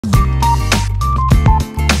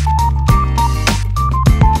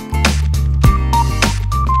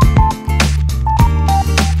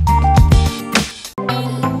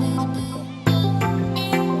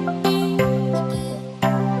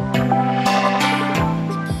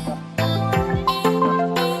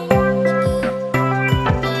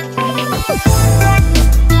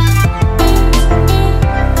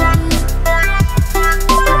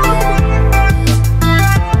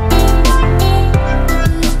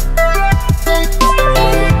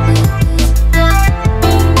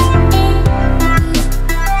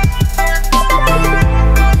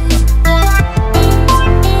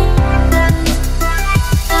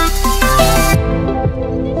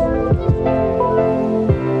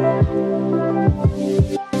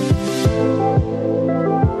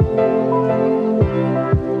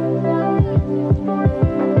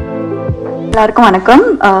எல்லாருக்கும் வணக்கம்.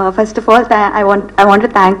 First of all, I want to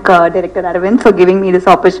thank Director Arvind for giving me this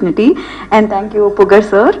opportunity, and thank you, Pooja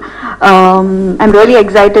sir. I'm really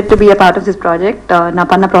excited to be a part of this project. Na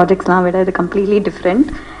panna projects na vida is completely different,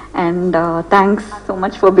 and thanks so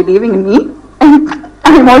much for believing in me.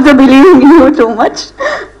 I'm also believing in you so much.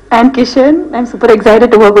 And Kishan, I'm super excited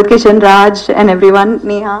to work with Kishan, Raj, and everyone,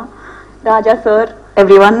 Neha, Raja sir,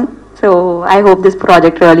 everyone. So I hope this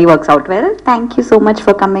project really works out well. Thank you so much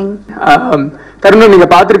for coming. Tharunam, நீங்க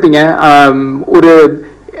பார்த்திருப்பீங்க ஒரு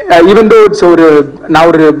even though it's now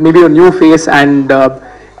maybe a new face and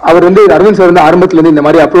அவர் வந்து Aravind sir வந்து ஆரம்பத்துல இருந்து இந்த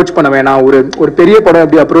மாதிரி approach பண்ண வேணாம், ஒரு பெரிய படம்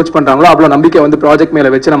எப்படி அப்ரோச் பண்றாங்களோ அவ்வளவு நம்பிக்கை வந்து ப்ராஜெக்ட்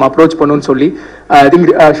மேல வச்சு நம்ம அப்ரோச் பண்ணணும்னு சொல்லி ஐ திங்க்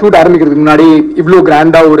ஷூட் ஆரம்பிக்கிறதுக்கு முன்னாடி இவ்வளவு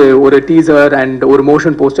கிராண்டா ஒரு டீசர் அண்ட் ஒரு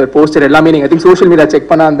மோஷன் போஸ்டர் எல்லாமே நீங்க I think social media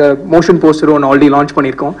check பண்ண அந்த மோஷன் போஸ்டரும் ஒன்று ஆல்ரெடி லான்ச்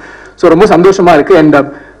பண்ணியிருக்கோம். ஸோ ரொம்ப சந்தோஷமா இருக்கு. அண்ட்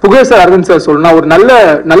புகழ் சார், அரவிந்த் சார் சொல்லணும், ஒரு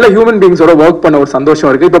நல்ல ஹியூமன் பீங்ஸோட ஒர்க் பண்ண ஒரு சந்தோஷம்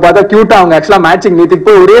இருக்கு. இப்ப பார்த்தா கியூட்டா அவங்க ஆக்சுவலா மேட்சிங் நீத்தி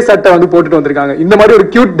இப்போ ஒரே சட்டை வந்து போட்டுட்டு வந்திருக்காங்க. இந்த மாதிரி ஒரு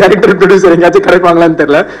கியூட் டைரக்டர் ப்ரொடியூசர் எங்கேயாச்சும் கிடைப்பாங்களான்னு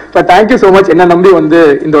தெரியல. பட் தேங்க்யூ சோ மச் என்ன நம்பி வந்து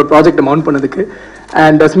இந்த ஒரு ப்ராஜெக்ட் மவுண்ட் பண்ணதுக்கு.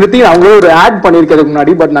 அண்ட் ஸ்மிருதி அவங்களும் ஒரு ஆட் பண்ணிருக்கிறதுக்கு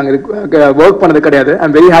முன்னாடி பட் நாங்க ஒர்க் பண்ணது கிடையாது.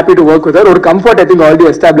 I'm very happy to work with her. ஒரு comfort I think already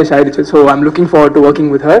establish ஆயிடுச்சு. So I'm looking forward to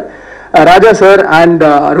working with her. Raja sir and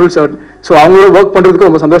Arul sir, so அவங்களோட ஒர்க் பண்றதுக்கு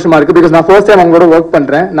ரொம்ப சந்தோஷமா இருக்கு. பிகாஸ் நான் ஃபர்ஸ்ட் டைம் அவங்களோட ஒர்க்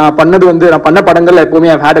பண்றேன். நான் பண்ண படங்கள்ல எப்பவுமே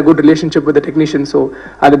ஐ had a good relationship with technician. So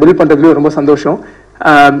அது பில்ட் பண்றதுலயும் ரொம்ப சந்தோஷம்.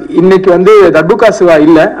 இன்னைக்கு வந்து தர்புகா சிவா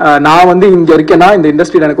இல்ல, நான் வந்து இங்க இருக்கேன்னா இந்த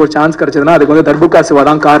இண்டஸ்ட்ரியில எனக்கு ஒரு சான்ஸ் கிடைச்சதுன்னா அதுக்கு வந்து தர்புகா சிவா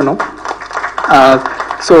தான் காரணம்.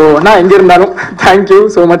 ஸோ நான் எங்க இருந்தாலும் thank you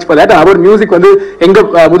so much for that. Our music வந்து எங்க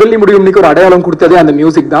முதலி முடியும் இன்னைக்கு ஒரு அடையாளம் கொடுத்ததே அந்த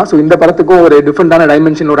மியூசிக் தான். ஸோ இந்த படத்துக்கும் ஒரு டிஃப்ரெண்டான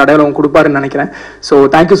டைமென்ஷன் ஒரு அடையாளம் கொடுப்பாருன்னு நினைக்கிறேன். So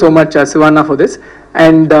thank you so much Siwana for this.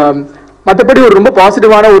 And மற்றபடி ஒரு ரொம்ப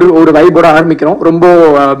பாசிட்டிவான ஒரு வைபோட ஆரம்பிக்கிறோம். ரொம்ப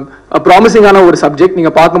ப்ராமிசிங்கான ஒரு சப்ஜெக்ட்.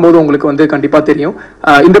 நீங்க பார்க்கும்போது உங்களுக்கு வந்து கண்டிப்பா தெரியும்.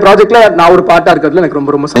 இந்த ப்ராஜெக்ட்ல நான் ஒரு பார்ட்டா இருக்கிறதுல எனக்கு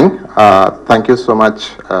ரொம்ப தேங்க்யூ ஸோ மச்.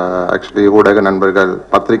 ஆக்சுவலி ஊடக நண்பர்கள்,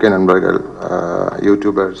 பத்திரிகை நண்பர்கள்,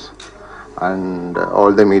 YouTubers and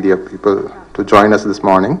all the media people to join us this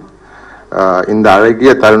morning. இந்த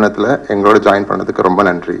அழகிய தருணத்தில் எங்களோட ஜாயின் பண்ணதுக்கு ரொம்ப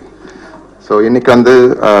நன்றி. ஸோ இன்னைக்கு வந்து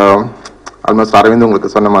ஆல்மோஸ்ட் அரவிந்த்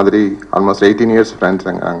உங்களுக்கு சொன்ன மாதிரி ஆல்மோஸ்ட் 18 years ஃப்ரெண்ட்ஸ்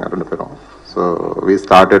நாங்கள் ரெண்டு பேரும். So we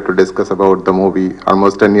started to discuss about the movie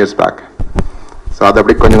almost 10 years back. So அது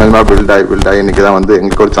அப்படி கொஞ்சம் கொஞ்சமாக பில்ட் ஆகி இன்னைக்கு தான் வந்து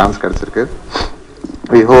எங்களுக்கு ஒரு சான்ஸ் கிடைச்சிருக்கு.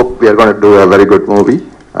 We hope we are going to two a very good movie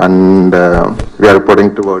and we are putting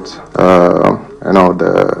towards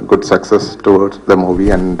the good success towards the movie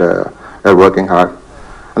and we are working hard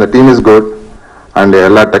and the team is good and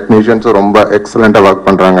எல்லா டெக்னீஷியன்ஸும் ரொம்ப எக்ஸலண்ட்டாக work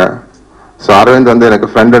பண்ணுறாங்க. So Aravind வந்து எனக்கு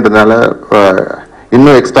ஃப்ரெண்டுன்றதுனால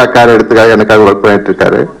இன்னும் extra care எடுத்துக்காக எனக்காக work பண்ணிட்டு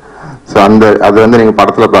இருக்காரு. ஸோ அது வந்து நீங்கள்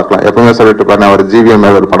படத்தில் பார்க்கலாம். எப்பவுமே சொல்லிட்டு இருப்பாரு, நான் ஒரு ஜிவிஎம்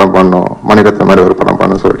மாதிரி ஒரு படம் பண்ணணும், மணிரத்னம் மாதிரி ஒரு படம்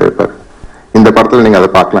பண்ணணும்னு சொல்லிட்டு இருப்பார். இந்த படத்தில் நீங்கள்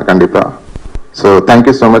அதை பார்க்கலாம் கண்டிப்பாக. So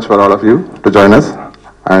thank you so much for all of you to join us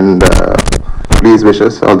and please wish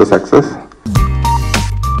us all the success.